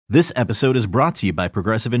This episode is brought to you by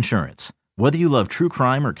Progressive Insurance. Whether you love true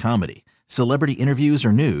crime or comedy, celebrity interviews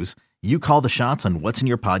or news, you call the shots on what's in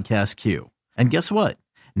your podcast queue. And guess what?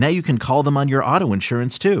 Now you can call them on your auto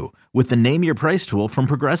insurance too with the Name Your Price tool from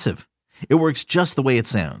Progressive. It works just the way it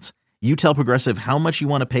sounds. You tell Progressive how much you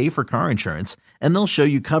want to pay for car insurance, and they'll show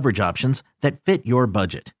you coverage options that fit your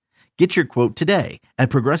budget. Get your quote today at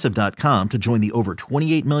Progressive.com to join the over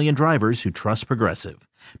 28 million drivers who trust Progressive.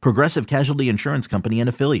 Progressive Casualty Insurance Company and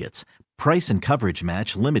Affiliates. Price and coverage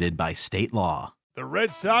match limited by state law. The Red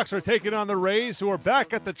Sox are taking on the Rays, who are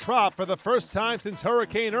back at the Trop for the first time since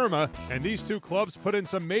Hurricane Irma, and these two clubs put in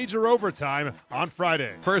some major overtime on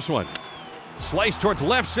Friday. First one, sliced towards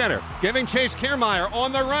left center, giving chase. Kiermaier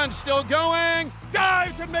on the run, still going,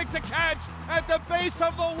 dives and makes a catch at the base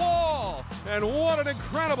of the wall. And what an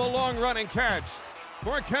incredible long-running catch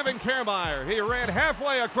for Kevin Kiermaier. He ran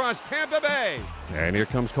halfway across Tampa Bay. And here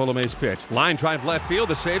comes Colome's pitch. Line drive left field,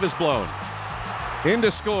 the save is blown. In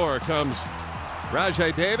to score comes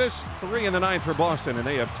Rajai Davis. 3 in the 9th for Boston, and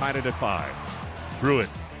they have tied it at 5. Pruitt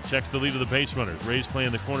checks the lead of the base runners. Rays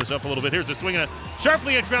playing the corners up a little bit. Here's a swing and a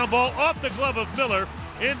sharply hit ground ball off the glove of Miller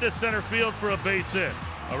into center field for a base hit.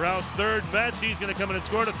 Around third, Betts, he's going to come in and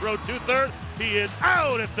score to throw to third. He is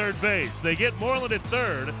out at third base. They get Moreland at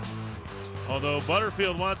third, although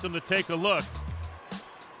Butterfield wants him to take a look.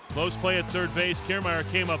 Close play at third base. Kiermaier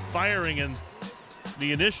came up firing, and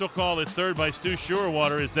the initial call at third by Stu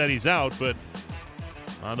Shorewater is that he's out, but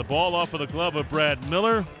on the ball off of the glove of Brad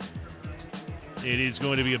Miller, it is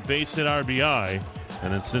going to be a base hit RBI,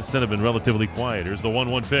 and then since then have been relatively quiet. Here's the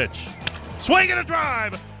 1-1 pitch. Swing and a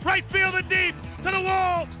drive! Right field and deep! To the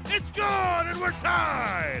wall! It's gone, and we're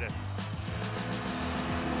tied!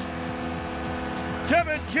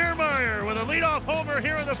 Kevin Kiermaier with a leadoff homer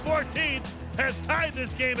here in the 14th has tied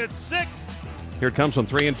this game at 6. Here it comes on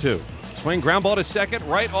 3-2. Swing, ground ball to second,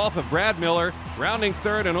 right off of Brad Miller. Rounding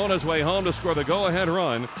third and on his way home to score the go-ahead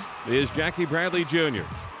run is Jackie Bradley Jr.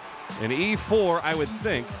 An E4, I would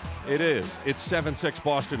think it is. It's 7-6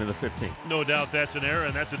 Boston in the 15th. No doubt that's an error,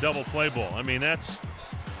 and that's a double play ball. I mean, it's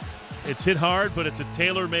hit hard, but it's a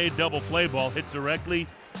tailor-made double play ball hit directly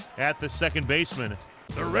at the second baseman.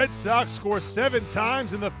 The Red Sox score 7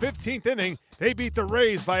 times in the 15th inning. They beat the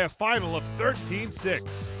Rays by a final of 13-6.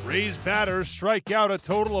 Rays batters strike out a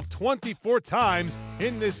total of 24 times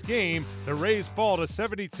in this game. The Rays fall to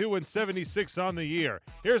 72-76 on the year.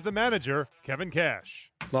 Here's the manager, Kevin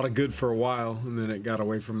Cash. A lot of good for a while, and then it got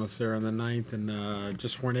away from us there in the 9th, and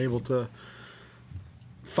just weren't able to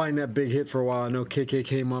find that big hit for a while. I know KK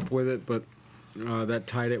came up with it, but that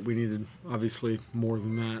tied it. We needed, obviously, more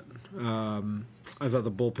than that. I thought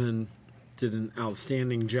the bullpen did an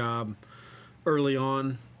outstanding job early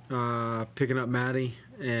on picking up Matty,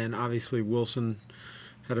 and obviously Wilson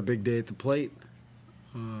had a big day at the plate.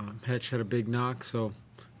 Hetch had a big knock, so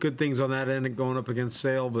good things on that end going up against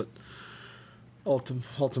Sale, but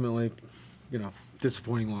ultimately,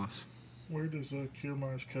 disappointing loss. Where does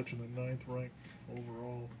Kiermaier's catch in the 9th rank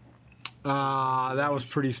overall? That was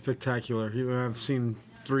pretty spectacular. I've seen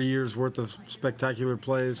 3 years worth of spectacular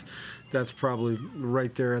plays. That's probably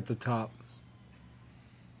right there at the top.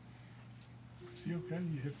 Is he okay?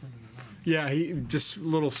 You hit from in the 9th. Yeah, he just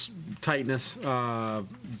little tightness,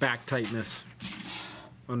 back tightness.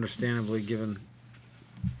 Understandably, given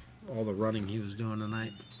all the running he was doing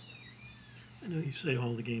tonight. I know you say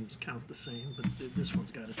all the games count the same, but this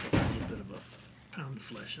one's got to take a little bit of a pound of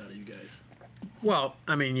flesh out of you guys. Well,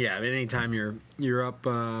 I mean, yeah. Anytime you're up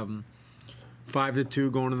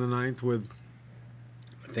 5-2 going in the 9th with,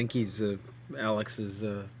 I think Alex is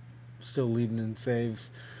still leading in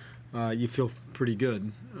saves. You feel pretty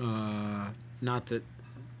good. Not that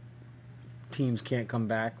teams can't come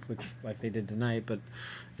back, like they did tonight, but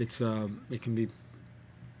it can be,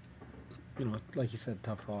 like you said,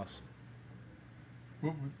 tough loss.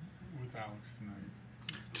 What with Alex tonight?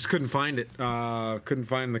 Just couldn't find it. Couldn't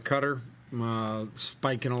find the cutter.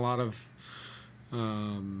 Spiking a lot of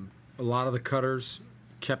the cutters.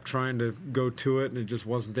 Kept trying to go to it, and it just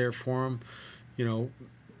wasn't there for him.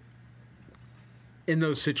 In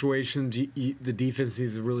those situations, the defense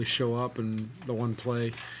needs to really show up, and the one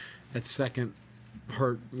play at second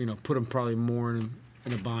hurt. Put him probably more in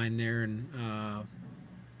a bind there, and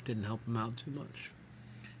didn't help him out too much.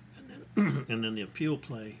 And then the appeal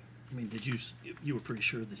play. I mean, you were pretty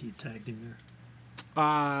sure that he tagged him there?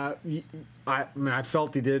 I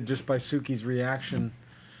felt he did just by Suki's reaction,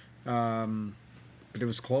 but it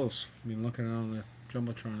was close. Looking on the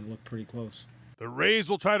Jumbotron, it looked pretty close. The Rays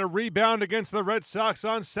will try to rebound against the Red Sox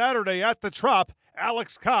on Saturday at the Trop.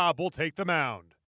 Alex Cobb will take the mound.